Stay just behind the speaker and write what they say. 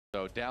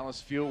So Dallas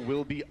Fuel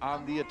will be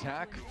on the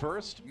attack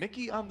first.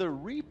 Mickie on the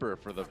Reaper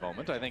for the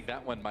moment. I think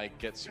that one might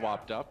get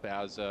swapped up,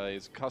 as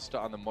is Custa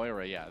on the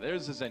Moira. Yeah,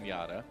 there's the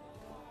Zenyatta.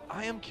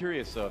 I am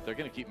curious, though, if they're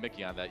going to keep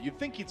Mickie on that. You'd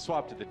think he'd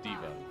swap to the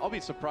D.Va. I'll be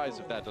surprised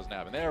if that doesn't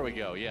happen. There we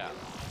go, yeah.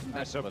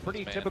 So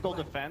pretty typical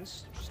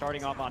defense,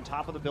 starting off on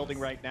top of the building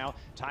right now.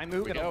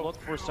 Taimou going to look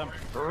for some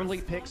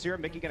early picks here.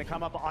 Mickie going to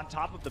come up on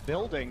top of the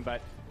building, but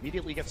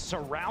immediately gets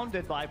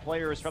surrounded by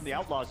players from the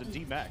Outlaws and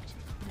demeched.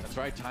 That's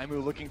right,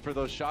 Taimou looking for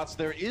those shots.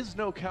 There is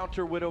no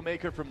counter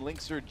Widowmaker from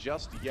LinkZr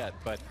just yet,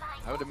 but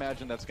I would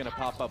imagine that's going to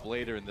pop up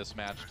later in this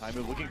match.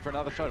 Taimou looking for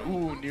another shot.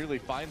 Ooh, nearly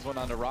finds one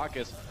onto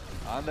Rawkus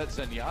on that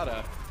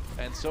Zenyatta.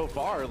 And so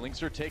far,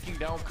 LinkZr taking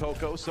down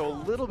Cocco, so a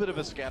little bit of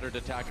a scattered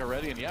attack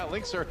already. And yeah,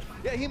 LinkZr,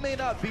 yeah, he may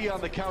not be on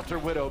the counter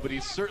Widow, but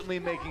he's certainly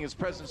making his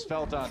presence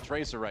felt on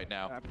Tracer right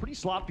now. Pretty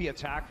sloppy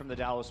attack from the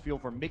Dallas Fuel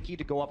for Mickie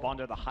to go up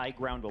onto the high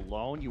ground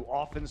alone. You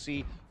often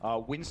see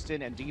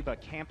Winston and D.Va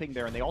camping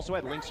there, and they also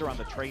had LinkZr on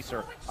the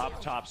Tracer up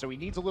top, so he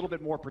needs a little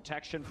bit more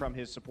protection from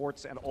his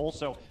supports and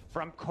also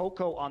from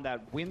Cocco on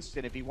that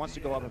Winston if he wants to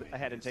go up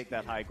ahead and take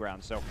that high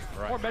ground. So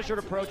more measured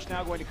approach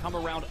now, going to come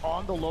around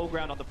on the low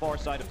ground on the far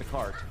side of the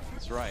cart.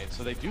 That's right.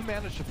 So they do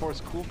manage to force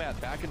CoolMatt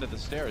back into the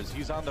stairs.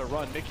 He's on the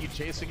run. Mickie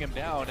chasing him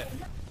down.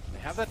 They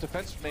have that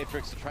defense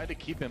matrix to try to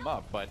keep him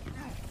up, but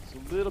it's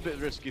a little bit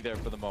risky there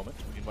for the moment.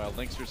 Meanwhile,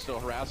 LinkZr still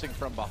harassing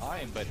from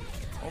behind, but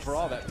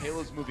overall that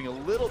payload's moving a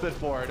little bit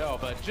forward. Oh,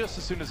 but just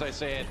as soon as I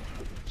say it,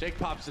 Jake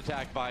pops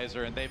attack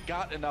visor, and they've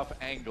got enough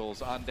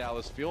angles on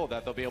Dallas Fuel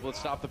that they'll be able to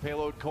stop the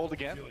payload cold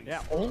again.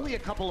 Yeah, only a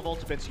couple of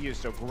ultimates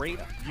used, so great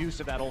use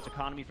of that ult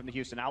economy from the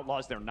Houston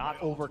Outlaws. They're not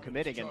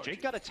overcommitting, and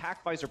Jake got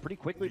attack visor pretty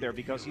quickly there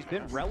because he's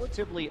been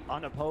relatively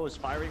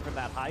unopposed firing from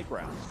that high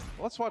ground.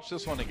 Let's watch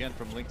this one again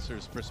from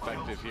LinkZr's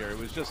perspective here. It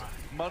was just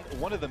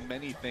one of the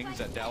many things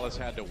that Dallas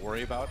had to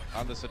worry about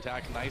on this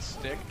attack. Nice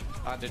stick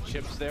onto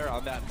Chips there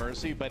on that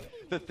Mercy, but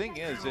the thing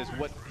is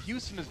what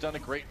Houston has done a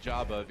great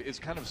job of is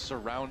kind of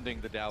surrounding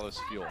the Dallas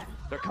Fuel.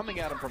 They're coming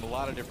at him from a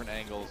lot of different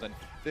angles, and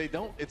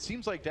it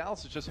seems like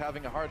Dallas is just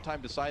having a hard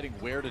time deciding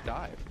where to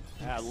dive.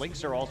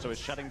 LinkZr also is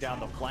shutting down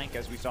the flank,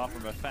 as we saw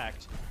from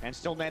Effect, and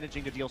still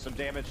managing to deal some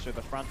damage to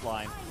the front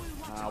line.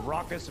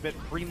 Rawkus a bit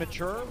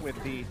premature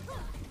with the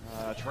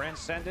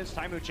Transcendence.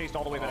 Taimou chased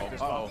all the way back to this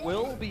spot.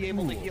 Will be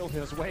able to heal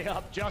his way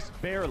up just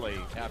barely.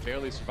 Yeah,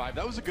 barely survived.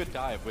 That was a good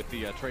dive with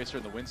the Tracer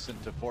and the Winston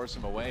to force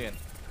him away. And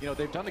you know,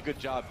 they've done a good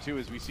job, too,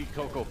 as we see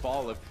Cocco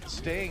fall, of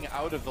staying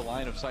out of the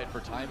line of sight for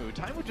Taimou.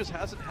 Taimou just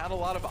hasn't had a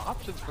lot of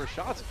options for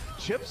shots.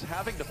 Chips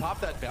having to pop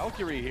that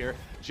Valkyrie here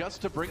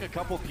just to bring a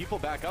couple people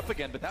back up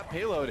again, but that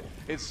payload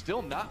is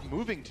still not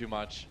moving too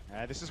much.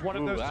 This is one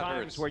of those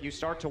times where you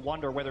start to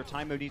wonder whether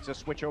Taimou needs to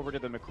switch over to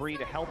the McCree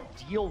to help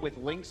deal with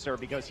LinkZr,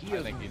 because he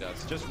is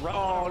just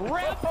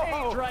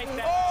rampage right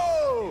now.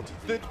 Oh,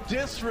 the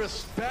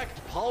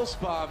disrespect pulse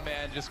bomb,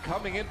 man, just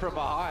coming in from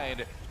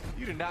behind.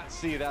 You did not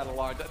see that a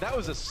long time. That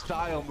was a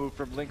style move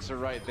from LinkZr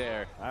right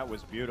there. That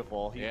was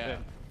beautiful. He's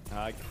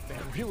been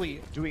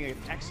really doing an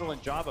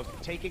excellent job of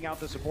taking out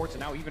the supports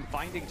and now even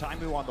finding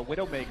Taimou on the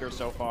Widowmaker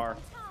so far.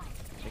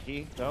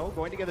 Mickie, though,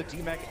 going to get a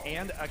DMEC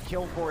and a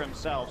kill for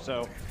himself,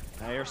 so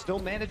they're still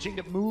managing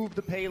to move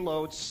the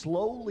payload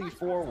slowly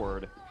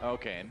forward.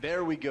 Okay, and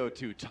there we go,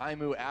 too.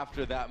 Taimou,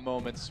 after that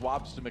moment,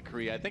 swaps to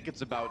McCree. I think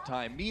it's about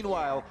time.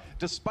 Meanwhile,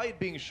 despite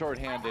being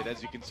shorthanded,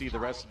 as you can see, the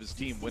rest of his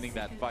team winning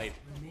that fight,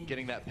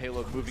 getting that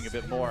payload moving a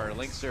bit more.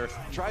 LinkZr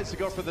tries to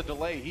go for the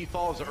delay. He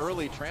falls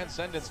early.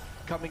 Transcendence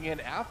coming in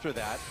after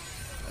that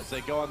as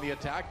they go on the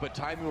attack, but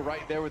Taimou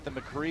right there with the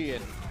McCree,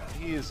 and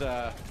he is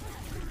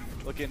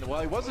looking, well,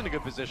 he was in a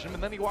good position,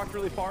 and then he walked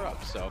really far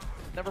up, so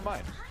never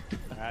mind.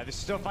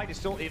 This fight is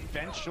still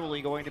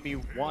eventually going to be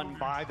won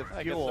by the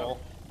Fuel.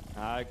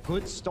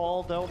 Good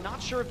stall, though.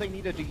 Not sure if they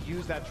needed to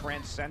use that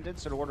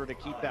Transcendence in order to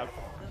keep that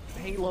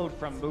payload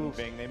from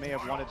moving. They may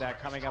have wanted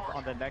that coming up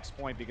on the next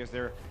point because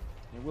they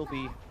will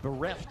be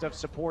bereft of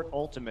support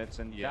ultimates,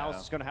 and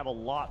Dallas is going to have a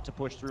lot to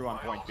push through on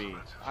point B.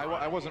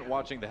 I wasn't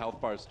watching the health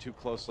bars too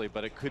closely,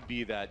 but it could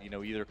be that, you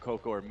know, either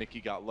Cocco or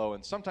Mickie got low,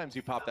 and sometimes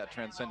you pop that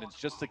Transcendence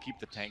just to keep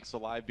the tanks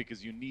alive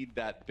because you need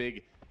that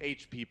big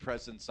HP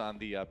presence on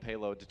the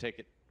payload to take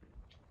it.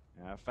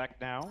 Effect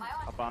now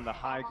up on the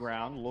high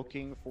ground,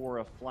 looking for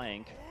a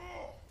flank.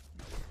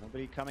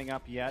 Nobody coming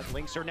up yet.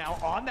 LinkZr now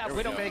on that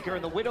Widowmaker,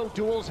 and the Widow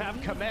duels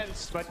have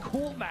commenced, but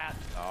CoolMatt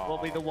will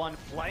be the one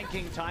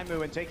flanking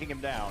Taimou and taking him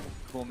down.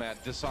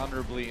 CoolMatt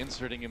dishonorably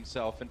inserting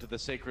himself into the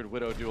Sacred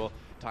Widow duel.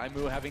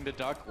 Taimou having to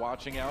duck,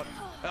 watching out.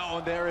 Oh,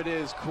 and there it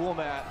is.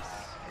 CoolMatt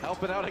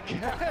helping out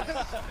again.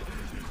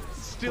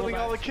 Stealing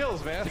all the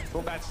kills, man.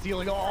 CoolMatt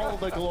stealing all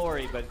the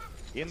glory, but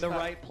in the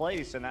right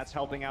place, and that's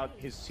helping out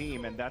his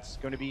team, and that's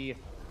going to be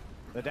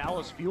the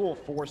Dallas Fuel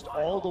forced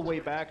all the way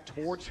back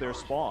towards their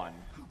spawn.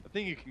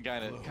 thing you can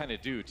kind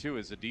of do too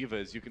as a diva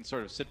is you can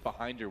sort of sit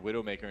behind your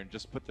Widowmaker and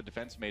just put the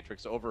defense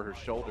matrix over her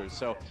shoulders.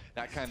 So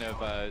that kind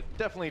of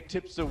definitely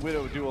tips a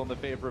Widow duel in the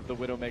favor of the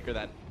Widowmaker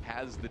that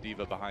has the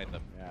diva behind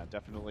them. Yeah,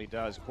 definitely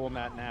does.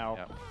 CoolMatt now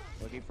Yep.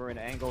 looking for an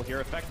angle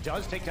here. Effect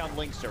does take down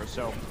LinkZr,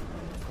 so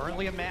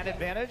currently a man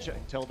advantage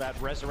until that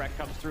resurrect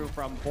comes through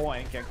from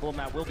Boink, and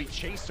CoolMatt will be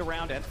chased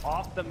around and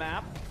off the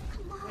map.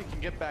 He can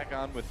get back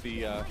on with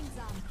the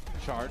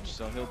charge,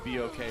 so he'll be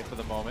okay for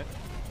the moment.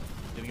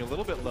 Getting a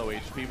little bit low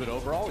HP, but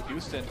overall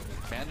Houston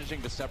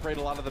managing to separate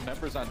a lot of the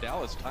members on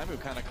Dallas. Taimou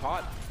kind of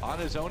caught on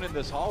his own in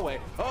this hallway.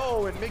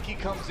 Oh, and Mickie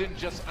comes in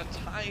just a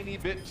tiny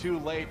bit too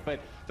late, but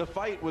the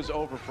fight was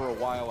over for a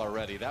while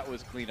already. That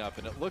was cleanup,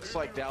 and it looks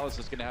like Dallas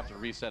is going to have to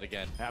reset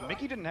again.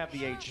 Mickie didn't have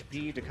the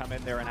HP to come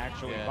in there and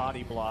actually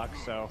body block,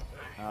 so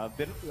a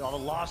bit of a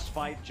lost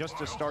fight just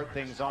to start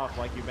things off,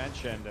 like you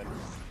mentioned.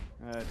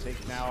 And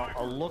take now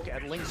a look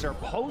at LinkZr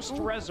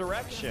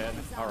post-resurrection.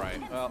 All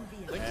right, well,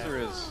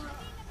 LinkZr is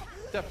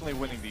definitely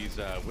winning these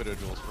Widow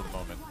duels for the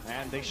moment.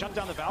 And they shut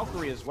down the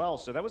Valkyrie as well,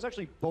 so that was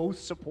actually both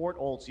support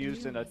ults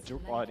used in an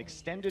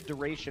extended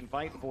duration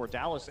fight for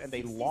Dallas, and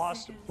they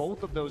lost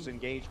both of those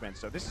engagements.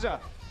 So this is a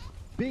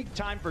big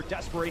time for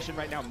desperation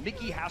right now.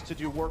 Mickie has to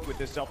do work with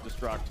this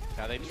self-destruct.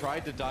 Now they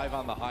tried to dive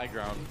on the high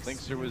ground.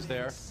 LinkZr was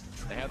there.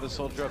 They had the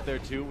soldier up there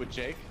too with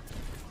Jake,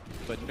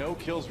 but no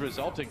kills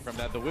resulting from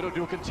that. The Widow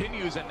duel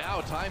continues, and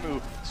now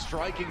Taimou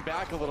striking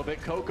back a little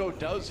bit. Cocco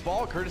does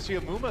fall, courtesy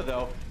of Muma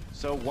though.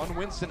 So one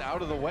Winston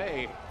out of the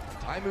way.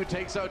 Taimou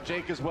takes out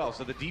Jake as well.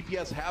 So the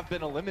DPS have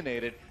been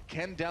eliminated.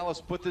 Can Dallas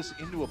put this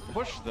into a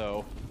push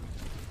though?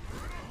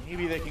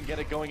 Maybe they can get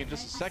it going in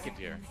just a second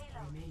here.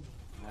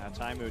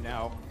 Taimou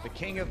now, the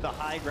king of the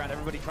high ground.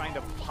 Everybody trying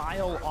to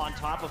pile on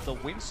top of the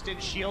Winston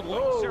shield.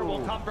 LinkZr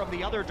will come from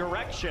the other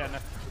direction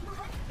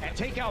and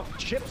take out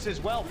Chips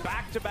as well.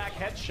 Back-to-back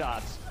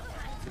headshots.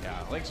 Yeah,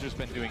 LinkZr's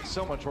been doing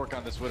so much work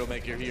on this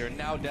Widowmaker here, and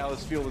now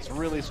Dallas Fuel is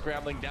really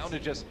scrambling down to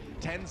just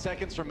 10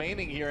 seconds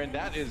remaining here, and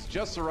that is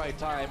just the right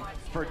time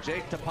for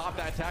Jake to pop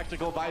that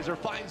tactical visor.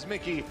 Finds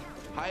Mickie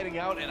hiding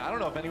out, and I don't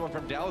know if anyone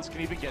from Dallas can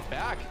even get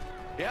back.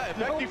 Yeah, in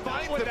fact, he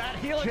finds with that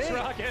Helix Jake,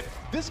 rocket.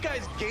 This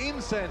guy's game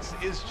sense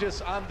is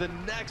just on the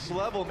next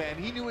level, man.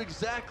 He knew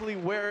exactly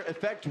where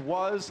Effect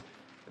was.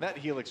 That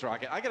Helix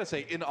rocket, I gotta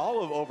say, in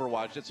all of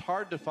Overwatch, it's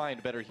hard to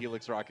find better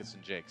Helix rockets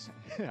than Jake's.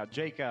 Yeah,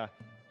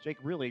 Jake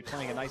really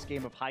playing a nice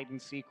game of hide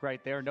and seek right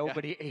there.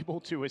 Nobody able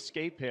to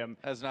escape him.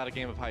 That's not a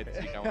game of hide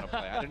and seek I want to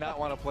play. I do not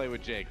want to play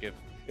with Jake.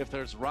 If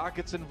there's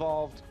rockets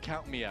involved,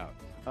 count me out.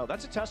 Oh,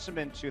 that's a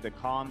testament to the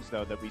comms,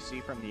 though, that we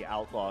see from the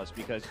Outlaws,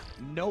 because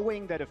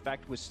knowing that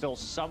Effect was still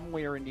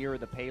somewhere near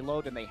the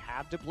payload and they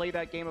had to play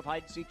that game of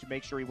hide and seek to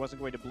make sure he wasn't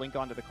going to blink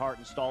onto the cart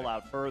and stall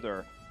out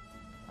further.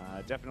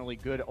 Definitely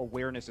good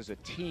awareness as a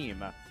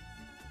team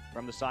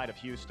from the side of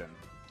Houston.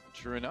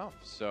 True enough.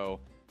 So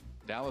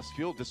Dallas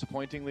Fuel,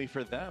 disappointingly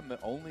for them,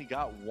 only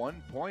got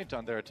 1 point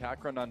on their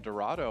attack run on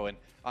Dorado. And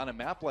on a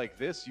map like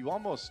this, you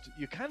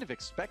kind of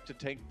expect to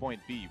take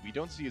point B. We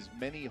don't see as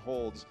many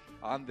holds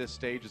on this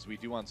stage as we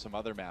do on some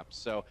other maps.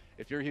 So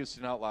if you're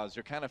Houston Outlaws,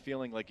 you're kind of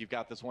feeling like you've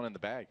got this one in the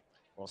bag.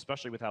 Well,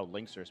 especially with how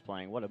LinkZr's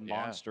playing. What a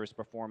monstrous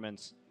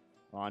performance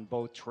on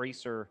both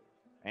Tracer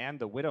and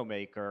the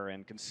Widowmaker,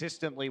 and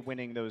consistently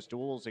winning those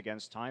duels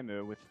against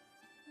Taimou with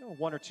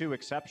one or two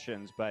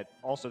exceptions, but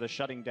also the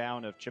shutting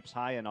down of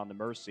ChipsHajen on the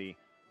Mercy,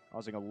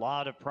 causing a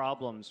lot of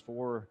problems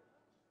for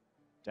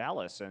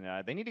Dallas, and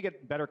they need to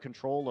get better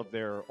control of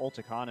their ult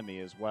economy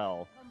as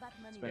well.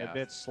 It's been a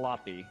bit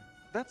sloppy.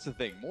 That's the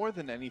thing, more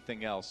than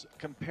anything else,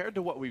 compared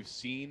to what we've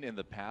seen in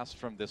the past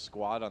from this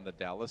squad on the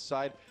Dallas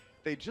side,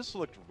 they just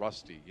looked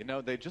rusty. You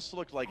know, they just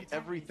looked like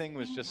everything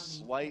was just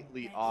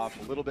slightly off,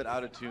 a little bit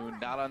out of tune,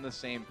 not on the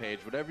same page,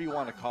 whatever you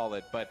want to call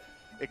it. But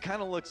it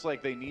kind of looks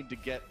like they need to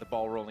get the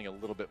ball rolling a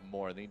little bit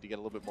more. They need to get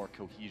a little bit more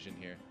cohesion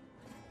here.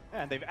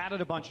 And they've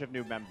added a bunch of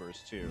new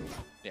members, too.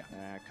 Yeah.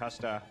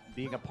 Custa,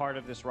 being a part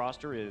of this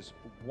roster, is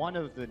one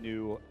of the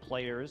new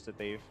players that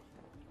they've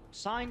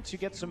signed to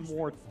get some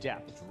more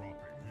depth.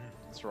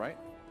 That's right.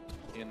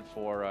 In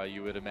for,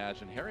 you would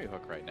imagine,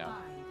 HarryHook right now,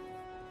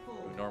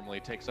 who normally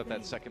takes up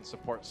that second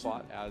support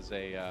slot as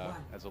a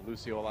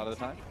Lucio a lot of the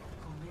time.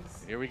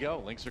 Here we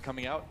go. LinkZr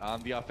coming out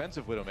on the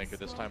offensive Widowmaker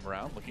this time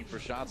around, looking for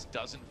shots,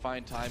 doesn't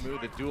find Taimou.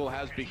 The duel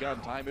has begun.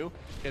 Taimou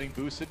getting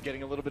boosted,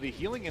 getting a little bit of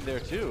healing in there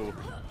too.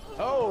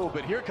 Oh,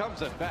 but here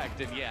comes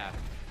Effect, and yeah,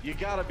 you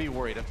gotta be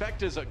worried.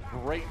 Effect is a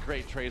great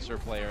Tracer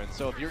player, and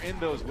so if you're in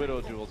those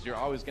Widow duels, you're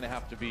always gonna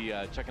have to be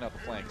checking out the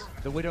flanks.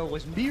 The Widow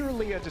was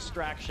merely a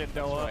distraction,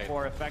 Noah,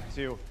 for Effect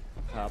to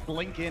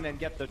blink in and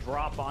get the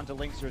drop onto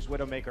LinkZr's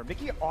Widowmaker.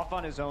 Mickie off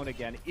on his own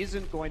again,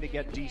 isn't going to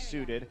get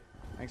desuited.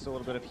 Thanks to a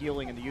little bit of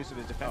healing and the use of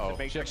his defensive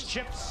matrix.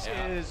 Chips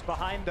is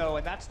behind, though,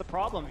 and that's the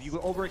problem. If you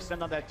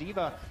overextend on that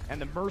Diva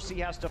and the Mercy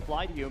has to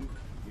fly to you,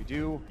 you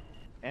do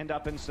end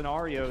up in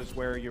scenarios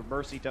where your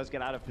Mercy does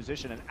get out of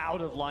position and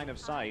out of line of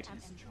sight.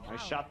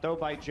 Nice shot, though,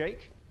 by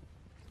Jake.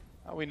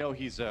 We know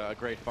he's a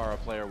great Pharah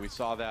player. We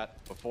saw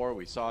that before.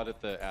 We saw it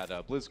at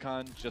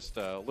BlizzCon just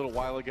a little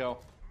while ago.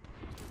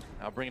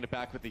 Now bringing it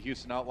back with the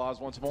Houston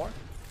Outlaws once more.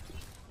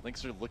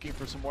 LinkZr looking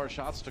for some more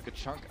shots, took a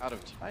chunk out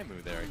of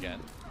Taimou there again.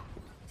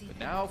 But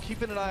now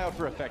keeping an eye out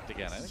for effect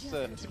again. I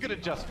think it's a good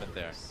adjustment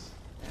there.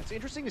 It's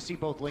interesting to see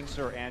both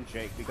LinkZr and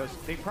Jake because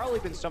they've probably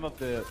been some of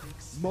the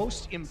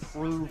most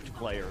improved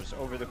players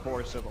over the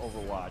course of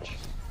Overwatch.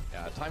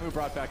 Yeah, Taimou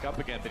brought back up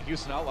again, but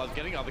Houston Outlaws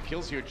getting all the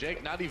kills here.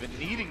 Jake not even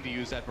needing to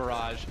use that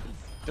barrage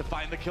to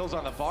find the kills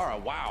on the Vara.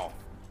 Wow.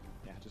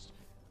 Yeah, just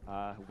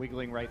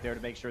wiggling right there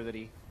to make sure that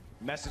he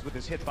messes with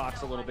his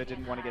hitbox a little bit.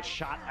 Didn't want to get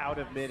shot out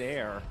of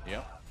midair.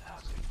 Yep.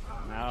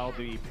 Now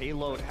the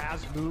payload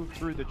has moved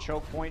through the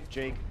choke point.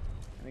 Jake,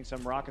 I think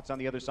some rockets on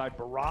the other side.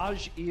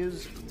 Barrage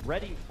is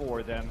ready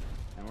for them.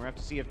 And we're going to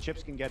have to see if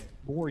Chips can get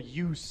more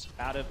use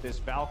out of this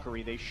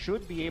Valkyrie. They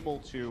should be able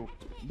to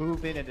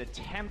move in and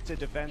attempt a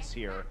defense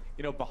here.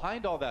 You know,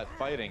 behind all that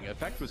fighting,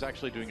 Effect was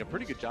actually doing a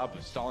pretty good job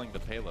of stalling the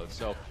payload.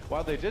 So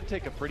while they did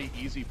take a pretty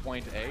easy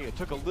point A, it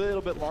took a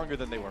little bit longer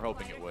than they were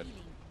hoping it would.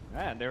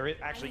 And there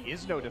actually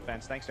is no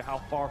defense thanks to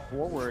how far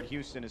forward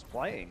Houston is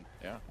playing.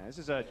 Yeah. And this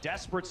is a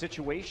desperate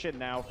situation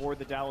now for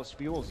the Dallas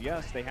Fuels.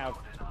 Yes, they have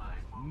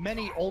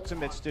many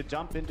ultimates to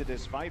dump into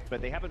this fight,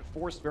 but they haven't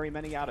forced very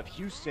many out of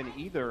Houston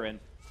either. And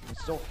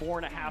it's still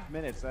 4.5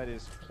 minutes. That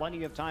is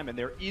plenty of time, and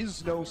there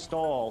is no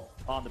stall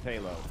on the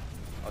payload.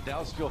 Well,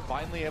 Dallas Fuel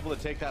finally able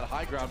to take that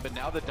high ground, but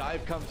now the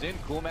dive comes in.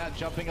 CoolMatt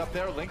jumping up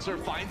there.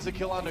 LinkZr finds the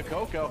kill onto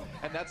Cocco,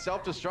 and that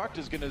self-destruct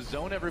is going to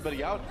zone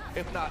everybody out,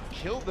 if not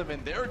kill them,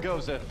 and there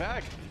goes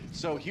Effect.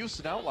 So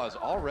Houston Outlaws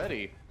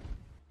already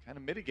kind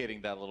of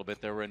mitigating that a little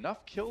bit. There were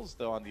enough kills,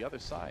 though, on the other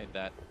side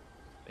that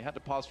they had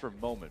to pause for a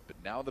moment, but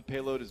now the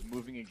payload is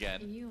moving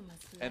again.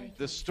 And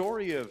the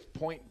story of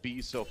point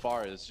B so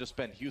far has just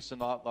been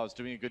Houston Outlaws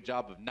doing a good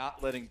job of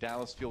not letting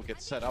Dallas Fuel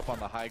get set up on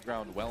the high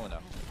ground well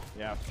enough.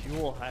 Yeah,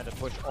 Fuel had to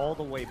push all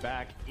the way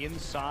back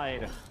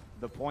inside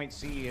the point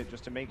C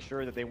just to make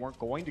sure that they weren't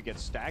going to get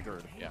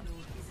staggered. Yeah.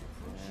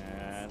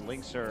 And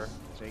LinkZr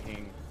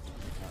taking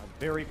a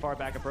very far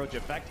back approach.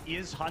 Effect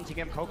is hunting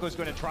him. Cocco's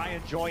going to try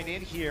and join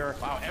in here.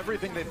 Wow,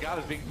 everything they've got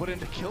is being put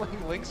into killing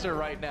LinkZr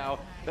right now.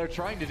 They're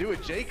trying to do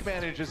it. Jake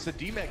manages to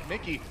demech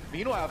Mickie.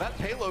 Meanwhile, that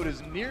payload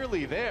is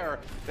nearly there.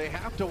 They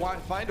have to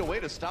find a way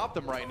to stop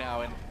them right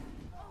now. And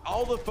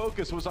all the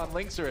focus was on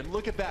LinkZr, and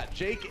look at that.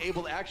 Jake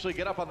able to actually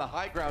get up on the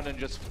high ground and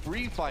just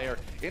free fire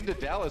into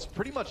Dallas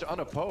pretty much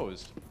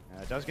unopposed.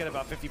 Does get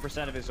about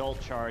 50% of his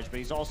ult charge, but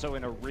he's also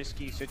in a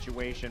risky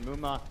situation.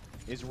 Muma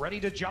is ready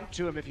to jump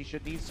to him if he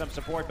should need some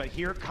support, but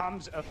here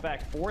comes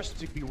Effect, forced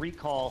to be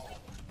recall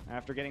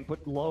after getting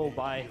put low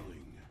by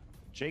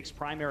Jake's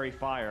primary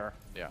fire.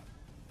 Yeah.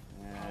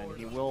 And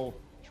he will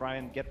try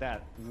and get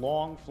that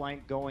long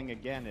flank going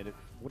again, it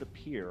would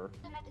appear.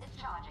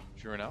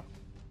 Sure enough.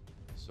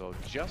 So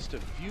just a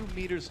few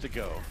meters to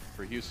go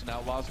for Houston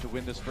Outlaws to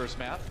win this first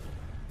map.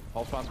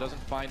 Pulse Bomb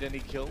doesn't find any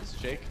kills.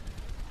 Jake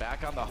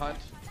back on the hunt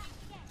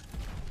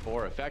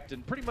for Effect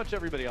and pretty much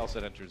everybody else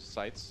that enters the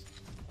sites.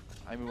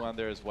 Taimou on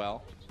there as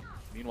well.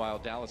 Meanwhile,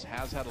 Dallas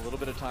has had a little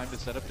bit of time to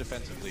set up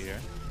defensively here.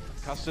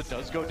 Custa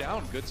does go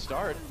down. Good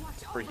start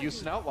for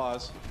Houston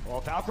Outlaws. Well,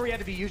 Valkyrie had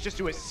to be used just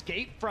to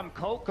escape from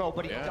Cocco,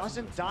 but he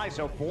doesn't die,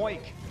 so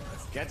Boink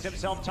gets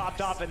himself topped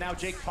off, and now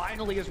Jake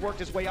finally has worked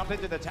his way up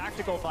into the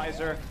tactical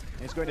visor.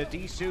 He's going to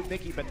de-suit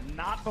Mickie, but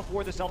not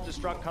before the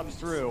self-destruct comes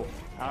through.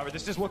 However,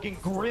 this is looking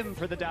grim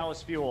for the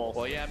Dallas Fuel.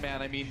 Well, yeah,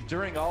 man, I mean,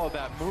 during all of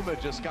that,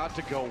 Muma just got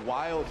to go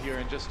wild here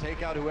and just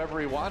take out whoever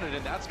he wanted,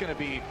 and that's going to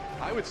be,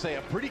 I would say,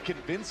 a pretty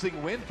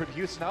convincing win for the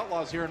Houston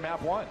Outlaws here in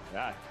map 1.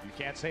 Yeah, you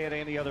can't say it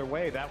any other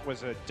way. That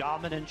was a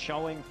dominant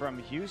showing from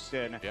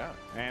Houston,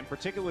 and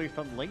particularly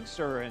from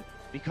LinkZr, and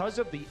because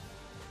of the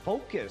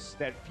focus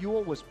that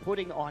Fuel was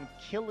putting on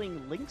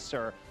killing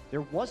LinkZr,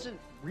 there wasn't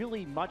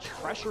really much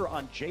pressure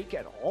on Jake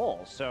at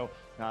all. So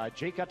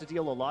Jake got to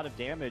deal a lot of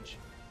damage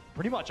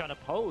pretty much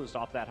unopposed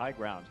off that high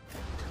ground.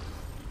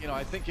 You know,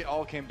 I think it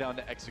all came down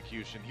to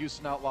execution.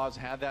 Houston Outlaws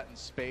had that in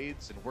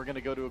spades, and we're going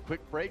to go to a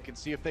quick break and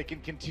see if they can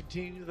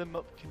continue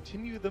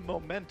the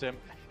momentum.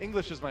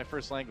 English is my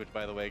first language,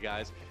 by the way,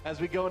 guys.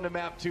 As we go into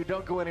map 2,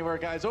 don't go anywhere,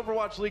 guys.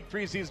 Overwatch League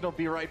preseason will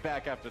be right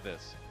back after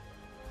this.